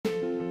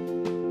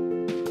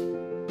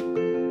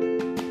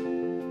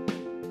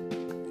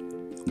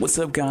What's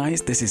up,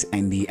 guys? This is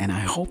Andy, and I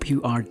hope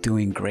you are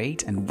doing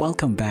great. And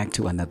welcome back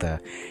to another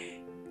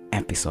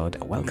episode.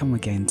 Welcome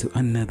again to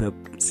another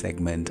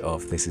segment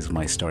of This Is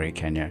My Story,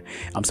 Kenya.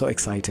 I'm so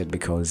excited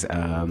because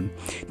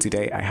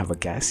today I have a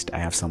guest. I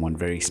have someone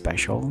very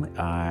special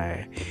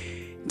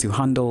to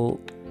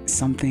handle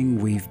something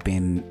we've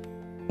been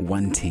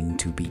wanting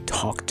to be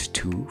talked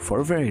to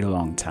for a very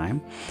long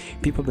time.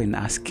 People have been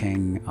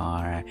asking,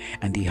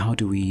 Andy, how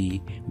do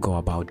we go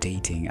about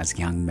dating as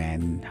young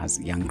men, as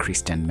young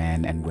Christian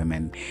men and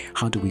women?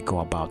 How do we go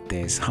about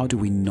this? How do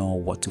we know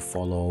what to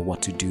follow,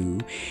 what to do?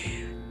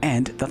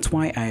 And that's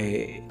why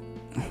I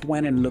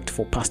went and looked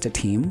for Pastor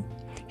Tim.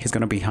 He's going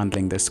to be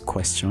handling this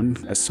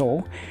question.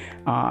 So,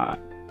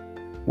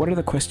 what are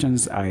the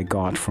questions I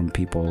got from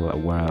people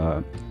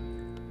were,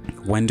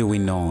 when do we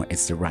know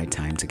it's the right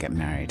time to get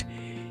married?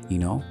 You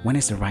know, when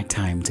is the right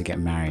time to get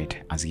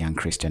married as young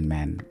Christian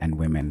men and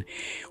women?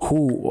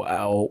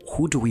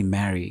 Who do we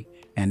marry,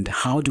 and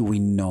how do we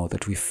know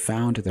that we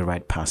found the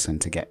right person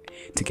to get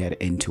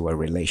into a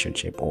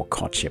relationship or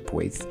courtship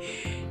with?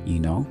 You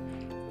know,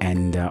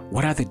 and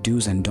what are the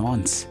do's and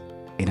don'ts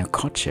in a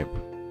courtship,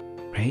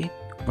 right?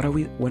 What are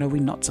we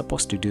not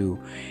supposed to do?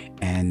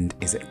 And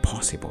is it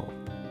possible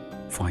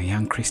for a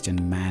young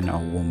Christian man or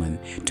woman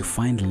to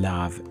find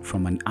love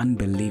from an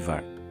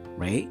unbeliever?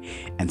 Right?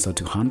 And so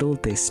to handle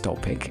this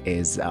topic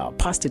is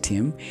Pastor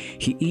Tim.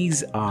 He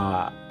is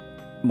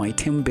my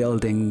team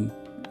building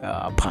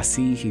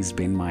Pasi. He's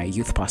been my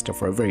youth pastor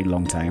for a very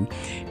long time,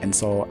 and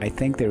so I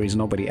think there is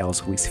nobody else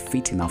who is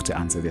fit enough to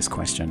answer this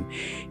question,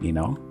 you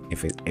know,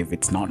 if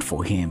it's not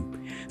for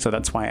him. So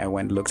that's why I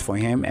went looked for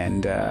him,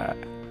 and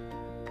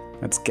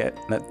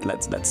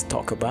let's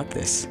talk about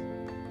this.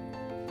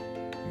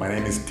 My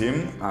name is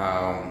Tim,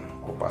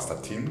 or Pastor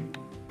Tim.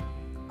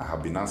 I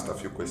have been asked a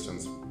few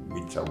questions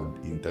which I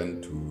would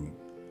intend to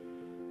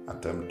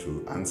attempt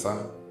to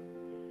answer,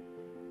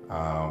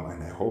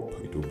 and I hope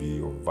it will be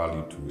of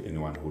value to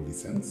anyone who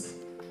listens.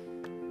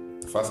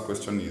 The first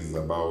question is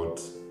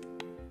about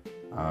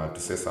to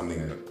say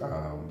something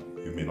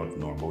you may not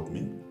know about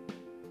me.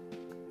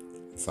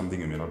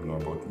 Something you may not know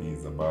about me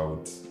is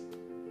about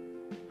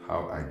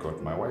how I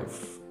got my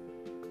wife.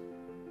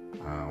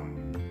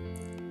 And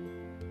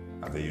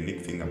the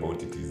unique thing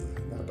about it is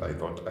that I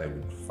thought I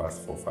would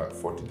fast for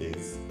 40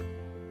 days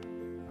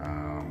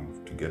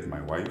to get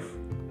my wife,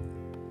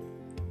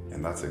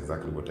 and that's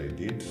exactly what I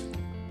did.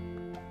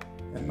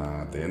 And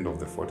at the end of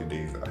the 40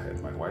 days, I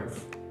had my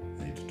wife,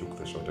 and it took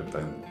the shortest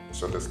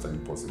time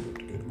possible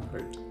to get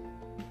married.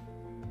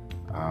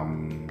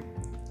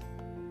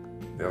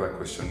 The other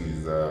question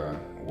is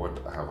what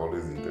I have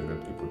always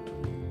intended people to.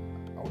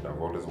 I would have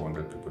always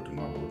wanted people to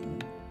know about me.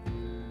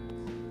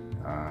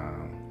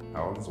 I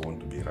always want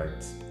to be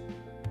right.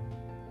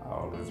 I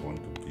always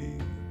want to be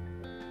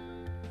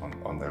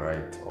on the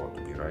right, or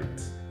to be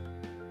right,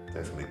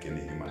 just like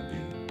any human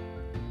being.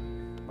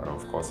 But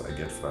of course, I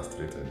get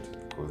frustrated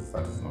because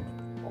that is not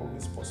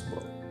always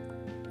possible.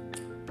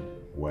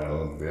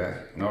 Well,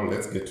 now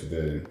let's get to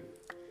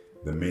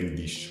the main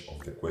dish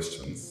of the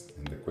questions.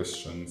 And the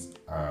questions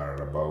are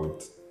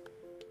about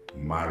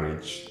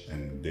marriage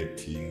and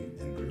dating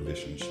and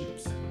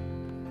relationships.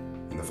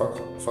 And the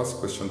first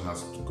question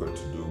has got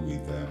to do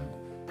with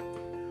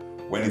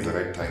when is the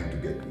right time to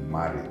get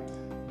married?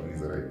 When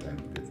is the right time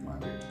to get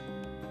married?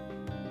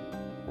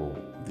 Oh,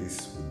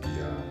 this would be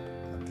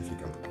a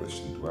difficult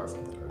question to ask,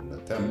 but I will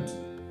attempt.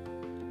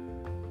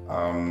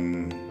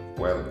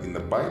 Well, in the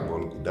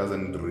Bible, it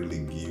doesn't really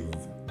give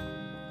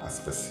a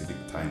specific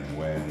time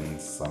when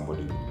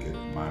somebody would get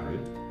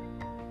married.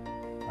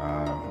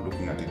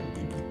 Looking at it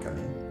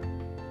biblically,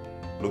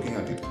 looking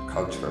at it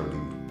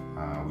culturally,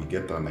 we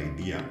get an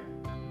idea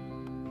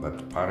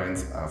that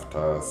parents,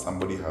 after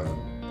somebody has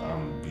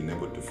been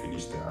able to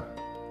finish their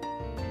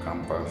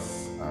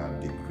campus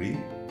degree,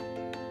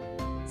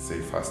 say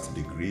first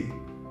degree,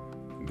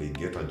 they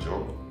get a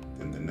job,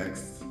 then the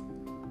next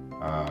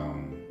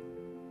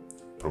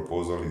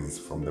proposal is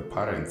from the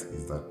parents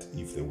is that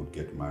if they would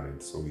get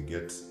married. So we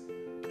get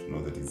to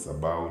know that it's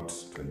about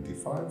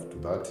 25 to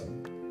 30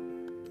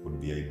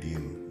 would be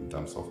ideal in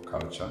terms of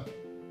culture.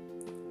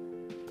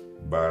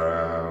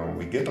 But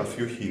we get a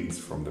few hints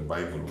from the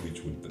Bible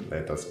which would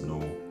let us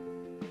know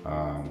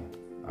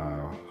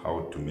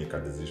how to make a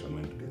decision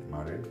when to get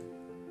married.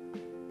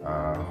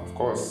 Of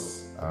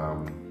course,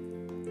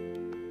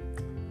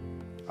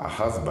 a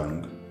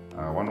husband,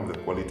 one of the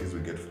qualities we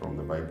get from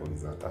the Bible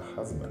is that a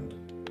husband,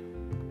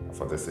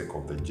 for the sake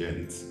of the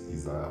gents,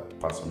 is a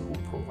person who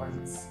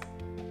provides.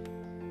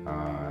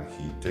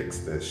 He takes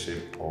the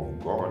shape of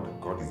God.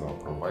 God is our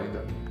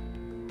provider,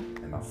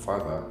 and a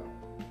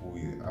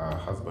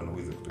husband who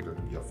is expected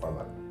to be a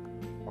father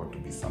ought to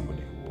be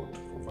somebody who ought to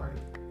provide.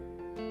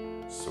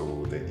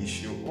 So the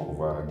issue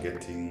of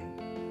getting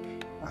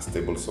a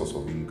stable source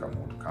of income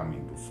would come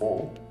into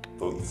fall,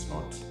 though it's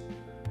not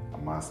a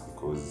must,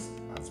 because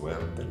as well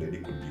the lady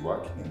could be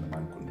working and the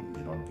man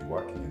may not be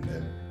working, and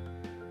then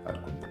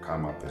that could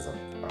come up as a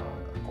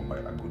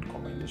good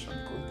combination,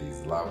 because there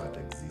is love that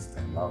exists,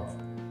 and love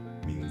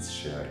means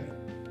sharing.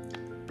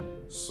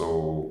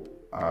 So,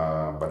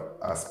 but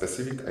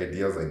specific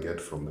ideas I get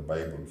from the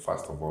Bible,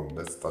 first of all,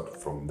 let's start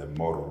from the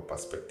moral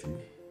perspective.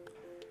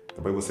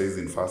 The Bible says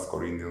in 1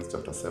 Corinthians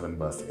chapter 7,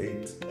 verse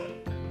 8,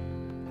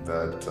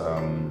 that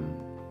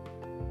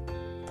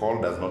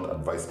Paul does not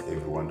advise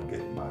everyone to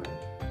get married.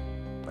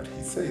 But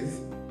he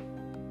says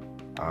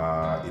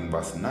in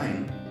verse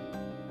 9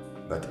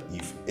 that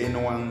if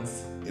anyone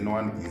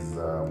is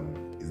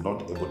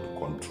not able to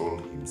control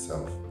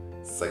himself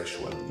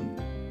sexually,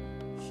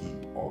 he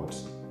ought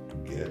to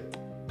get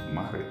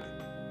married.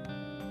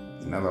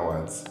 In other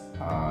words,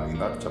 in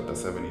that chapter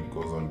 7, it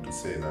goes on to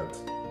say that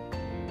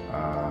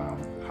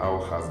how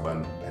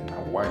husband and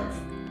a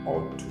wife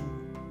ought to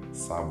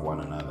serve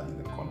one another in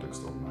the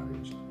context of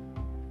marriage.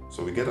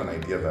 So we get an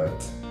idea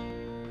that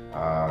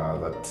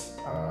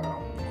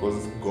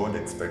because God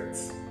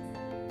expects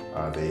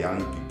the young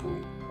people,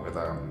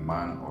 whether a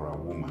man or a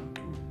woman,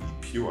 to be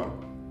pure,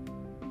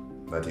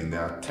 that in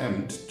their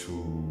attempt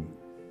to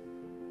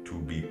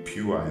be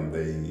pure and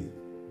they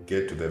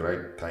get to the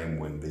right time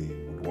when they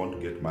would want to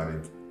get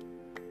married.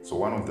 So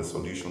one of the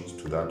solutions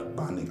to that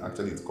burning,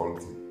 actually it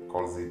calls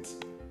it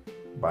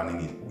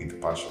burning it with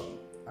passion.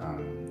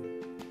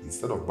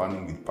 Instead of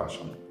burning with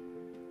passion,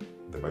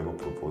 the Bible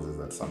proposes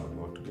that somebody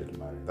ought to get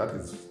married. That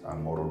is a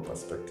moral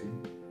perspective.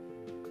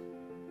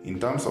 In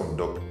terms of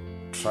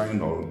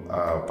doctrinal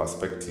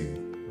perspective,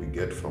 we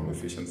get from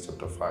Ephesians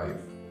chapter 5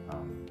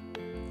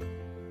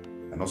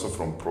 and also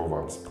from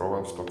Proverbs.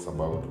 Proverbs talks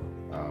about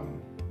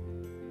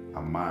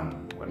a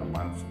man,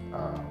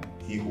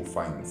 he who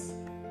finds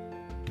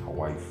a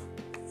wife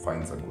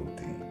finds a good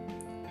thing.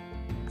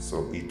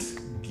 So it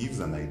gives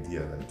an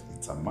idea that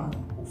it's a man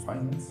who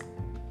finds.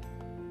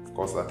 Of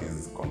course, that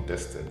is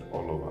contested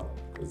all over,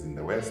 because in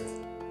the West,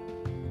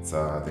 it's the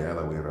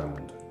other way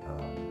around.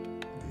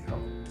 They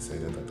have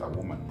decided that a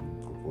woman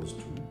will propose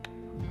to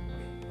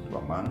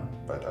a man,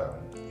 but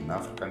in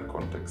African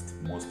context,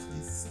 mostly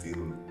it's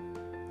still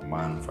a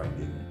man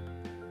finding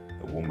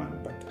a woman.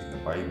 But in the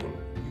Bible,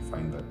 we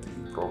find that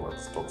in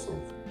Proverbs talks of,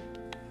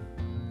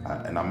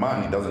 and a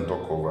man, it doesn't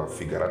talk of a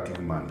figurative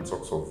man, it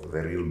talks of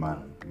the real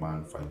man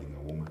finding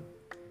a woman.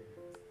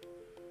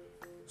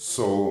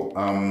 So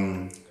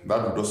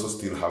that would also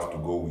still have to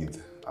go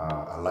with,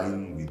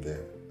 align with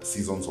the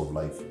seasons of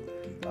life.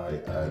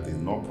 There's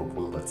no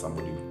proposal that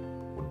somebody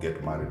would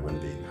get married when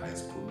they're in high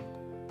school,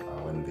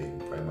 when they're in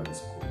primary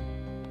school.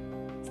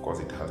 Of course,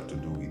 it has to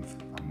do with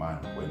a man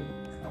and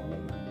a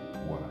woman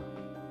who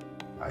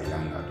are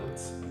young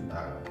adults.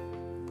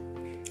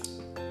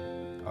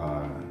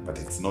 But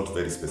it's not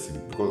very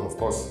specific, because of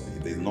course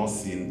there's no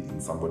sin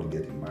in somebody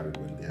getting married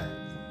when they are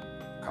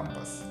in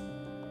campus,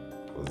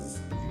 because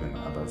even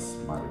others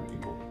married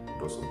people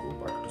would also go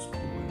back to school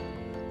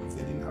if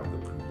they didn't have the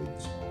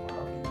privilege of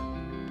having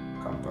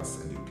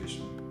campus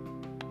education.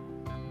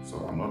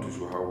 So I'm not too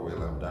sure how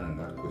well I've done in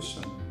that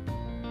question,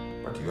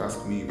 but you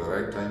ask me the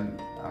right time,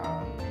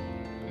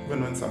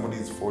 even when somebody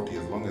is 40,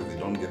 as long as they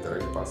don't get the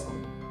right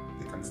person,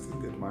 they can still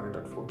get married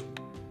at 40.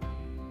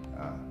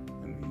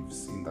 And we've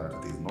seen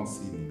that there's no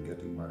sin in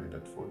getting married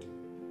at 40.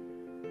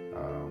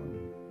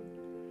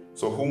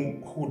 So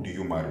who do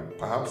you marry?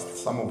 Perhaps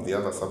some of the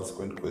other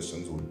subsequent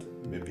questions would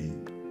maybe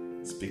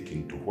speak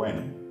into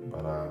when,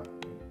 but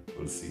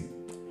we'll see.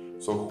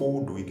 So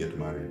who do we get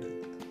married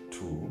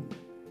to?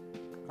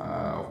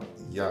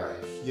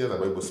 Here the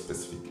Bible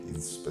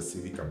is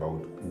specific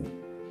about who.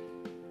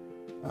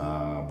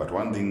 But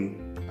one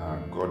thing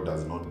God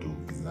does not do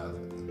is that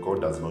God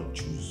does not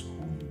choose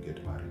who you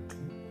get married to.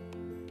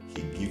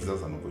 He gives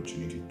us an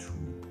opportunity to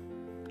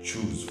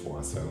choose for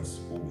ourselves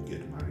who we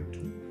get married to.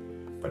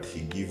 But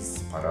he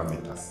gives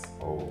parameters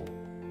or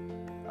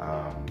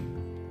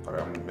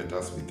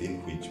parameters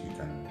within which we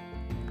can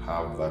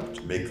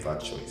make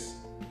that choice.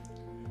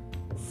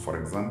 For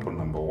example,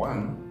 number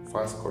 1, 2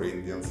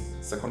 Corinthians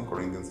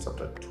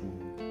chapter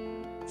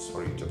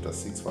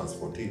 6, verse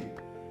 14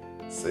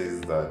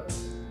 says that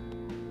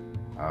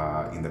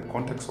in the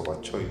context of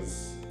a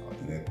choice,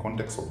 in the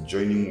context of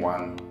joining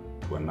one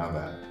to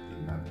another,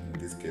 in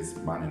this case,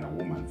 man and a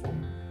woman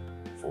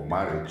for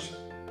marriage,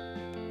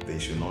 they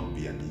should not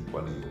be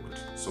unequally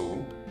yoked.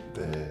 So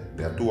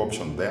there are two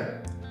options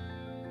there.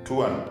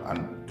 Two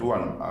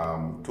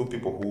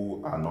people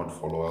who are not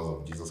followers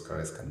of Jesus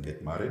Christ can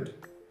get married,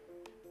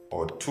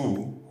 or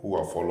two who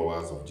are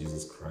followers of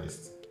Jesus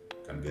Christ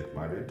can get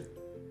married.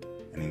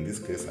 And in this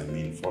case, I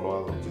mean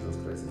followers of Jesus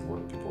Christ is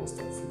what people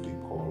ostensibly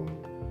call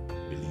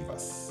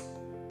believers.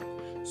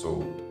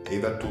 So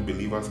either two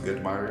believers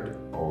get married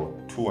or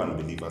two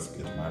unbelievers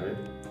get married,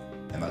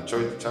 and a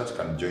church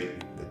can join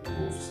the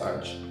two of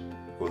such,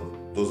 because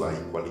those are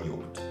equally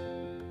yoked.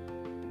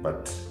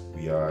 But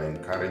we are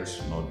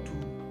encouraged not to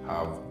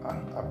have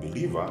a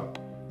believer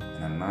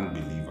and a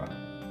non-believer.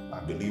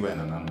 A believer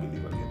and a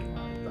non-believer get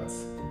married. That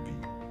would be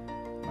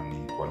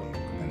unequally yoked.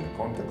 And the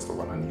context of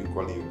an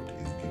unequally yoked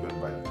is given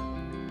by,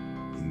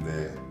 in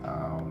the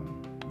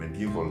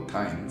medieval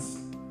times,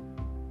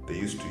 they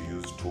used to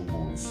use two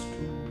bulls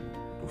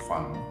to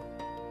farm,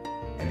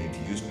 and it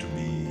used to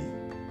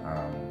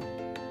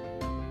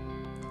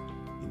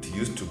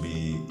used to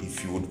be,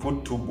 if you would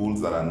put two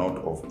bulls that are not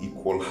of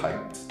equal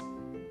height,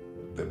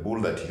 the bull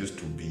that used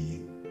to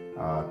be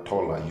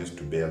taller used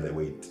to bear the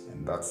weight,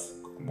 and that's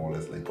more or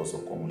less like also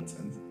common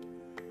sense.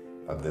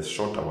 That the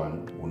shorter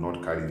one will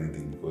not carry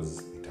anything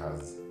because it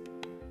has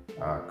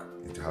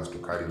to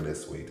carry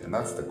less weight, and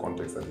that's the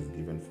context that is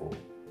given for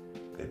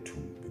the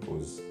two.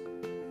 Because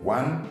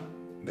one,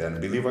 the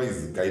unbeliever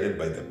is guided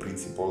by the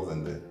principles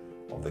and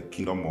of the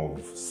kingdom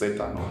of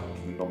Satan or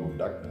the kingdom of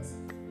darkness,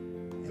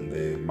 and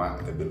the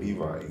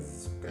believer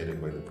is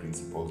guided by the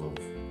principles of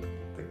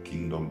the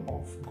kingdom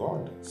of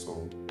God.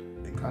 So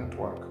they can't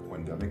work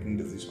when they're making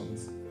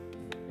decisions.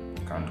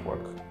 They can't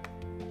work.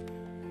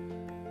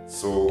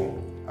 So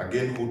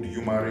again, who do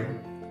you marry?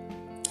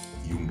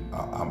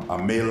 A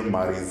male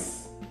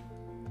marries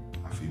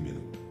a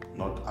female,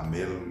 not a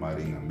male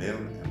marrying a male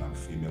and a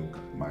female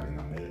marrying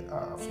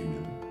a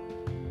female,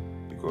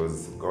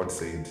 because God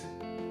said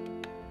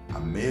a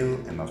male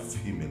and a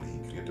female He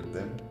created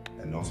them,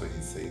 and also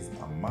He says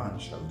a man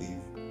shall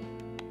leave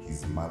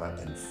his mother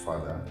and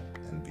father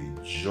and be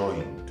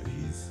joined to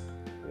his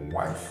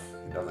wife.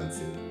 It doesn't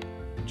say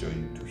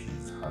joined to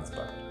his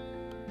husband.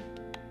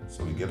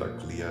 So we get a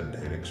clear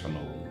direction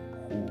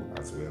of who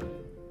as well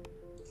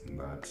in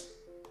that.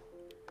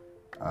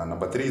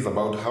 Number 3 is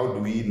about how do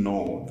we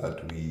know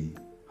that we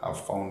have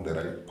found the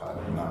right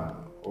partner.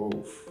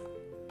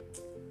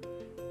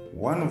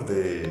 One of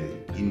the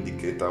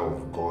indicator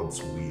of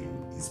God's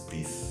will is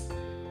peace.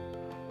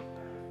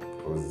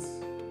 Because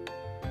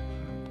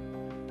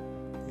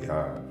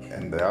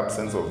and the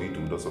absence of it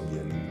would also be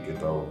an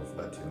indicator of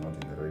that you're not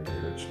in the right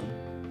direction.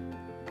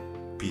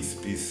 Peace.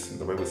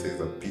 The Bible says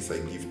that peace I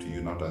give to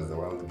you, not as the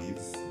world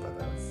gives, but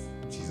as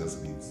Jesus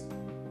gives.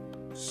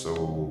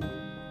 So,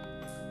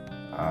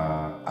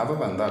 other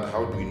than that,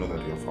 how do we know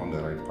that you have found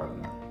the right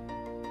partner?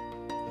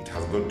 It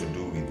has got to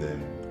do with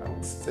I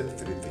would say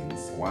 3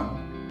 things.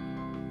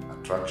 1,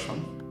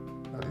 attraction,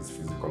 that is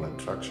physical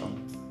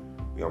attraction.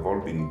 We have all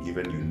been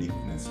given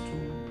uniqueness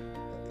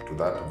to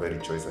that very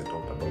choice I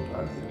talked about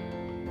earlier,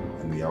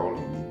 and we are all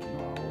unique in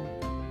our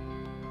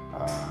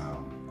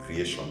own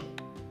creation.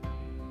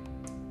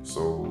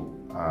 So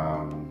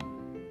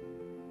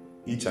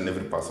each and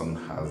every person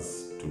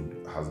has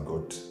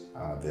got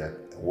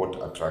what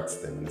attracts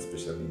them, and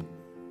especially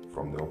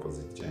from the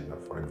opposite gender.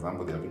 For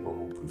example, there are people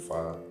who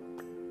prefer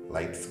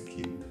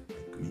light-skinned,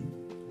 like me.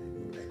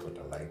 I got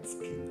a light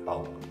skin.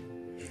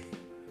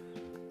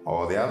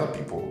 Or the other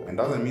people, and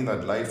doesn't mean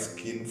that light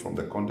skin from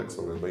the context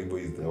of the Bible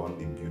is the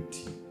only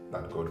beauty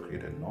that God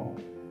created. No.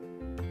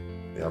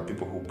 There are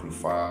people who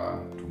prefer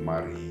to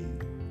marry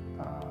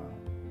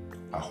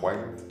a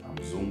white, a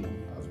mzungu,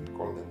 as we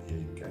call them here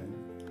in Kenya.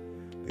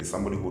 There's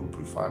somebody who would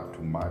prefer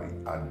to marry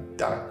a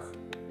dark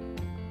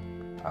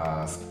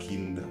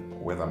skinned,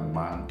 whether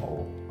man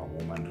or a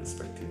woman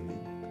respectively.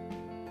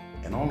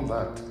 And all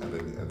that,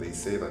 they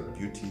say that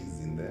beauty is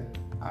in the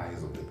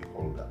eyes of the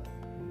beholder.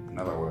 In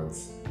other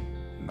words,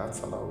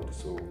 that's allowed.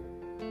 So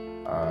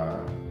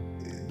are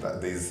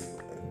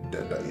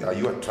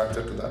you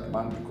attracted to that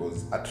man?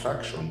 Because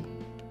attraction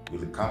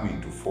will come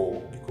into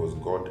force, because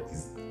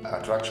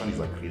attraction is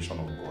a creation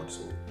of God.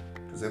 So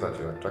to say that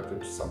you're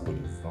attracted to somebody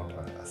is not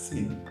a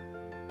sin,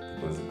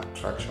 because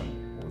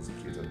attraction was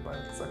created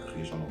it's a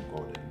creation of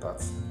God, and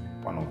that's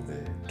one of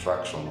the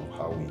attraction of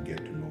how we get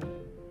to know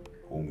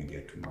whom we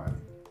get to marry.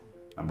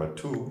 Number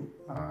 2,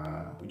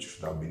 which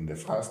should have been the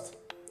first,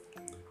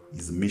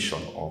 is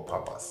mission or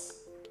purpose.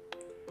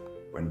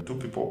 When 2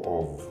 people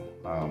of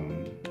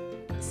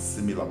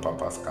similar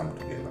purpose come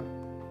together,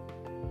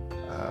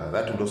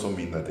 that would also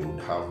mean that they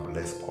would have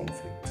less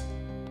conflict,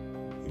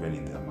 even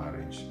in their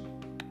marriage.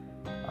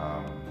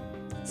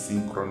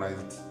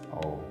 Synchronized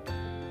or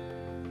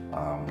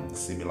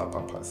similar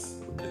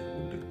purpose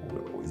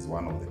is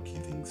one of the key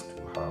things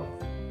to have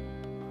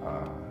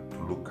to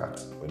look at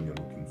when you're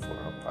looking for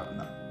a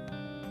partner.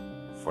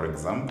 For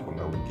example,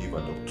 I would give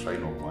a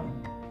doctrinal one,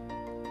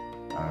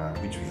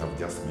 which we have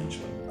just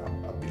mentioned.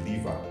 A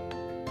believer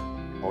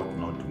ought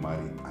not to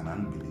marry an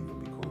unbeliever,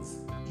 because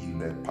in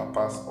the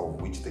purpose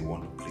of which they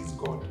want to please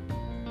God,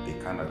 they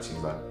can't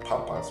achieve that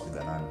purpose with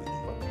an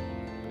unbeliever.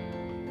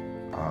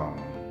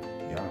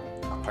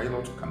 A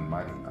pilot can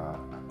marry a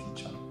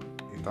teacher.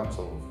 In terms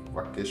of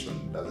vacation,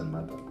 it doesn't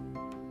matter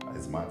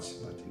as much,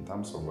 but in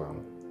terms of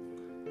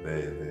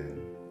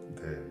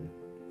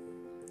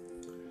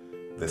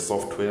the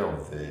software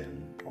of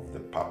the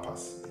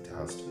purpose, it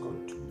has to go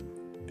to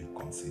be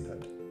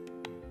considered.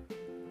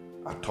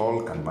 A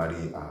tall can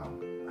marry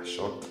a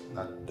short.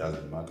 That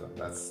doesn't matter.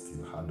 That's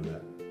still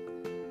hardware.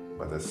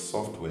 But the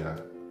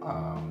software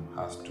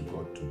has to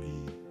go to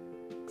be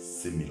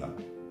similar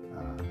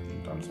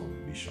in terms of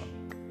vision.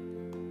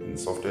 In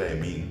software, I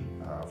mean,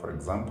 for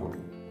example,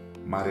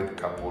 married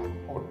couple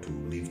ought to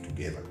live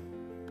together.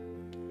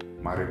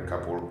 Married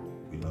couple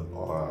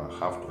will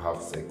have to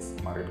have sex.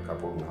 Married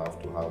couple will have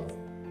to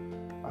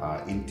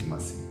have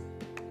intimacy,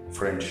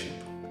 friendship.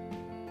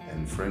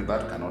 And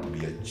that cannot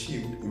be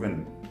achieved,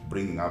 even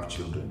bringing up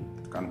children.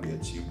 It can't be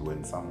achieved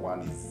when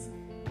someone is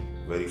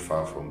very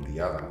far from the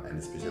other, and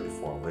especially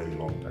for a very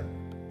long time,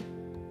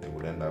 they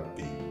will end up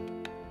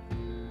being.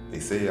 They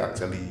say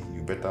actually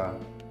you better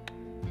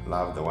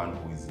love the one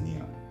who is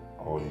near,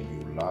 or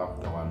you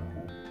love the one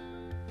who.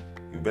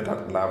 You better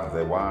love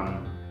the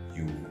one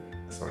you.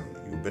 Sorry,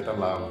 you better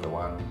love the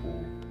one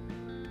who.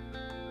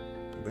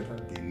 You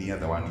better be near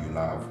the one you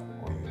love,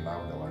 or you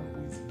love the one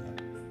who is near.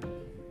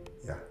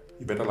 Yeah,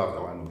 you better love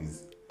the one who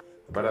is.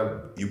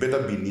 You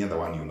better be near the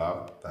one you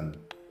love than,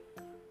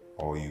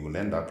 or you will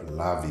end up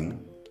loving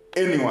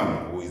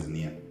anyone who is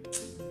near.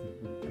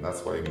 And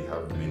that's why we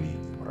have many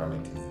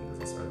immoralities in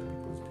the society,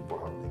 because people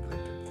have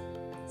neglected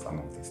some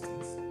of these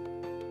things.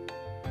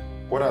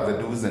 What are the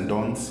do's and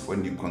don'ts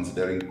when you're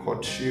considering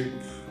courtship?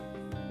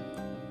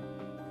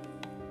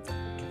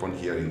 Keep on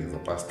hearing as a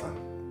pastor.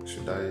 Is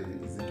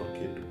it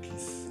okay to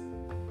kiss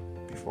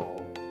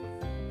before?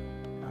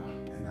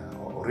 And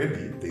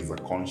already there's a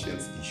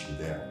conscience issue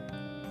there.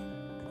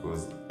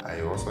 Because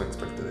I also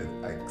expect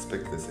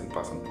the same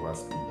person to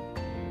ask me,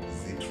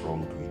 is it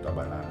wrong to eat a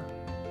banana?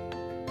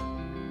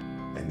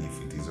 And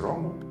if it is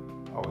wrong,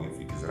 or if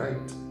it is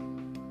right,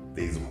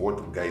 there is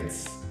what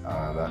guides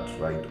that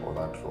right or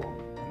that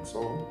wrong. And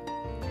so,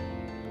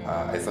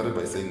 I started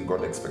by saying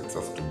God expects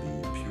us to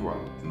be pure.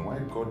 And why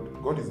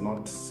God is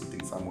not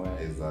sitting somewhere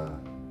as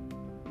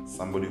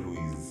somebody who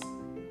is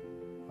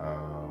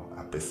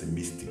a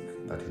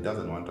pessimistic, that He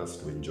doesn't want us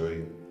to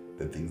enjoy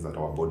the things that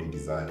our body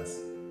desires.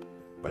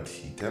 But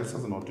He tells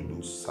us not to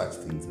do such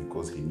things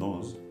because He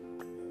knows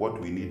what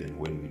we need and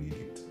when we need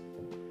it.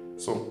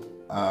 So,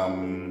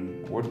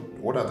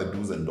 what are the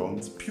do's and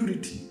don'ts?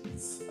 Purity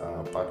is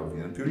part of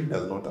it. And purity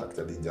does not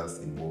actually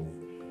just involve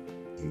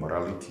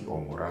immorality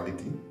or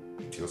morality.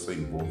 It also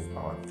involves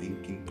our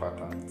thinking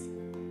patterns.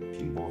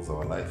 It involves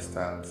our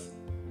lifestyles.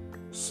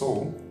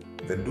 So,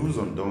 the do's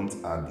and don'ts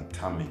are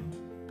determined,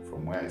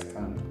 from where I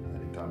stand, are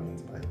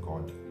determined by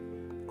God.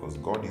 Because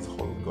God is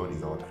holy, God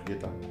is our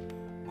creator.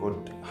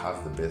 God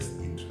has the best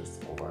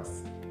interest of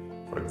us.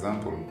 For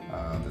example,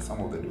 some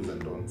of the do's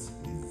and don'ts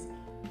is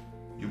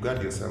you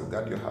guard yourself,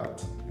 guard your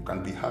heart. You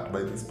can be hurt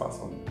by this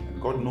person,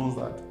 and God knows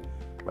that.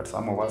 But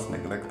some of us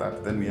neglect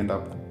that. Then we end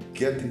up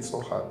getting so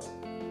hurt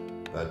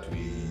that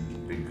we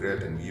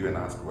regret, and we even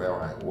ask, where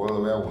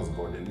was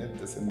God? And yet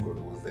the same God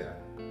was there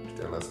to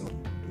tell us not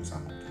to do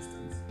some of these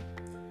things.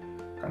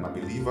 Can a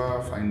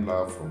believer find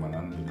love from an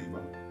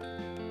unbeliever?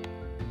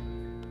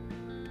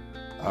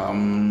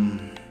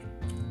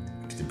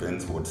 It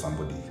depends what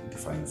somebody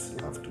defines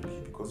love to be.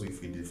 Because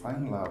if we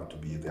define love to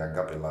be the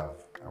agape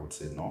love, I would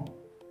say no.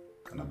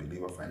 Can a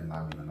believer find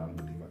love in an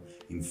unbeliever?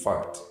 In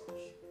fact,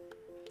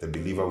 the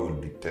believer will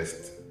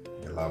detest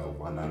the love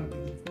of an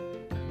unbeliever.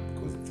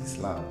 Because this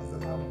love is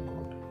the love of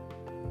God.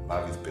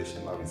 Love is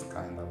patient, love is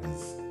kind, love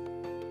is...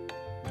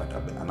 But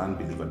an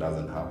unbeliever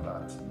doesn't have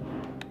that.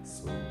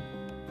 So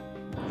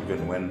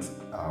even when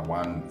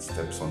one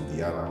steps on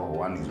the other or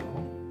one is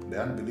wrong,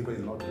 the unbeliever is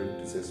not ready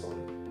to say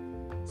sorry.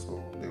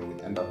 So they will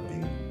end up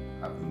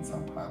having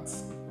some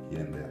hurts here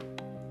and there.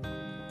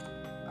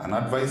 An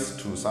advice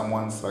to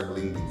someone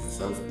struggling with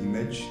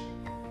self-image.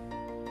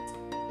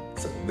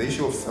 So the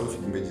issue of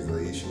self-image is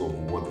the issue of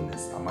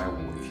worthiness. Am I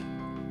worthy?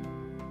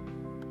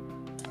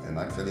 And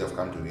actually I've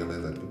come to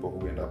realize that people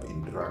who end up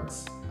in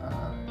drugs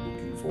are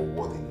looking for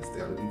worthiness.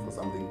 They are looking for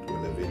something to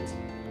elevate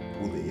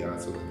who they are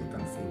so that they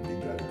can feel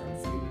bigger, they can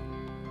feel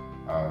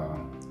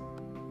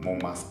more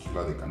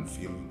muscular, they can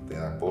feel they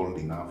are bold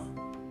enough.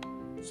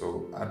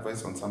 So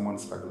advice on someone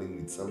struggling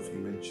with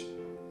self-image,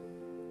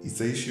 it's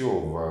the issue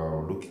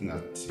of looking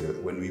at,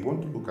 when we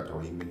want to look at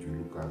our image, we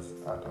look at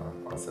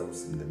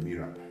ourselves in the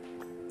mirror.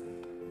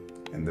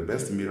 And the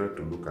best mirror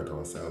to look at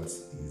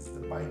ourselves is the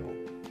Bible.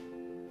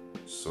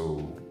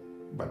 So,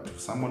 but to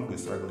someone who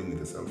is struggling with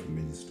the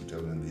self-image is to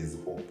tell them there is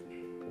hope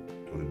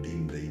to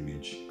redeem the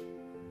image.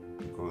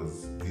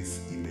 Because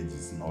this image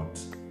is not,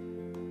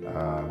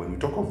 when we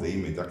talk of the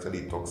image, actually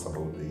it talks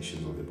about the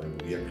issues of the Bible.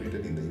 We are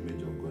created in the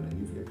image of God,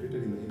 and if we are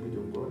created in the image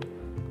of God,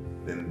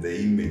 then the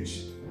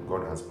image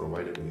God has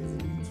provided ways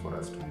and means for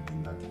us to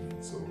redeem that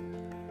image. So,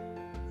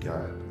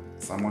 yeah,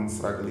 someone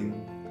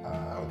struggling,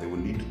 they will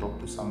need to talk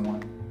to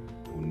someone.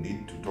 They will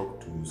need to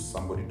talk to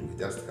somebody to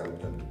just help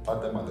them, to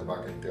pat them at the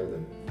back and tell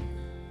them,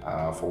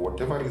 for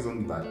whatever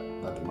reason that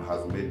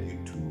has made you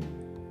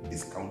to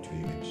discount your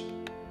image,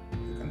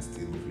 you can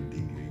still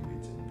redeem your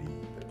image and be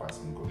the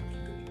person God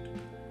created you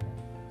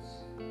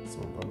to be. So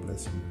God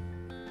bless you.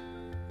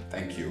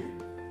 Thank you.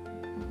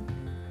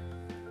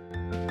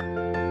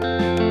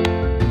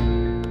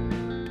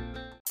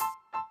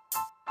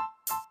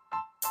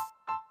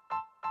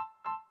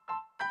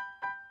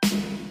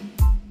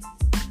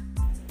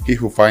 He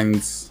who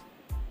finds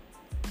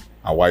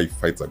a wife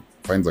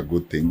finds a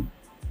good thing.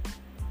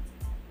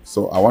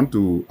 So I want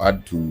to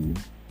add to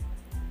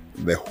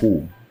the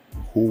who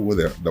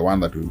the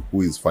one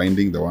who is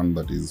finding, the one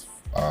that is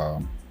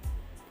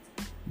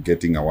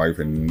getting a wife,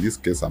 and in this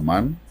case a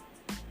man,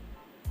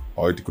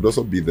 or it could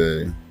also be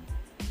the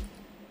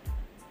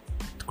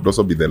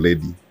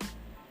lady.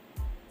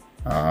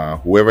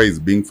 Whoever is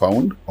being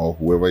found or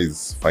whoever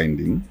is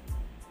finding,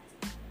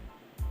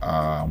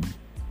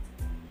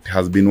 it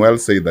has been well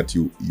said that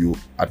you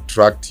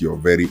attract your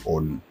very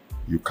own.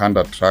 You can't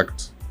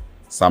attract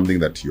something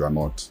that you are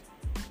not.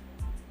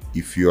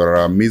 If you are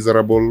a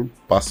miserable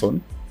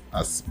person,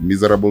 a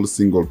miserable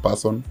single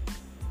person,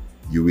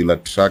 you will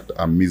attract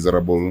a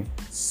miserable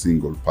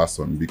single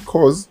person,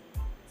 because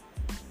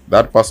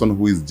that person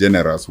who is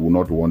generous will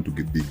not want to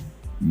be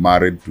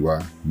married to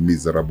a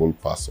miserable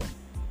person.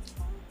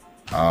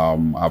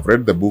 I've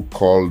read the book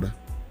called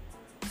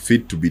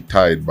Fit to be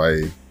Tied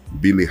by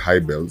Billy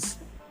Hybels,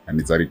 and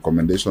it's a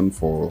recommendation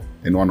for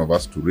any one of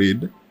us to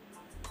read.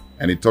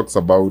 And it talks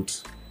about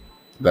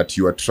that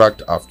you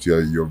attract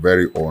after your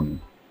very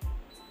own.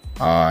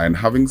 And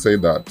having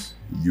said that,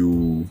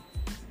 you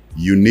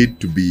need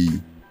to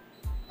be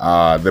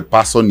the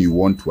person you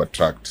want to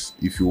attract.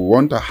 If you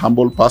want a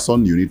humble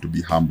person, you need to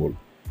be humble.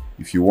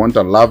 If you want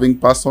a loving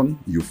person,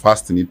 you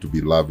first need to be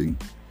loving.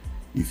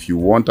 If you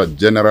want a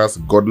generous,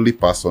 godly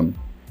person,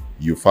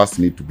 you first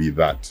need to be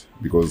that.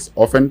 Because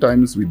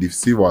oftentimes we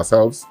deceive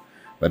ourselves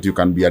that you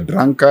can be a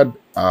drunkard,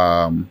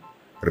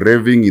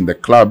 raving in the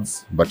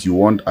clubs, but you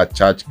want a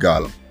church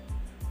girl.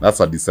 That's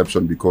a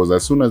deception, because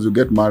as soon as you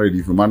get married,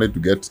 if you manage to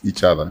get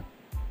each other,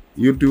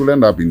 you will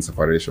end up in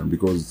separation,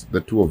 because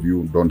the two of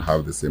you don't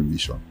have the same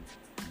mission.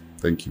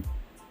 Thank you.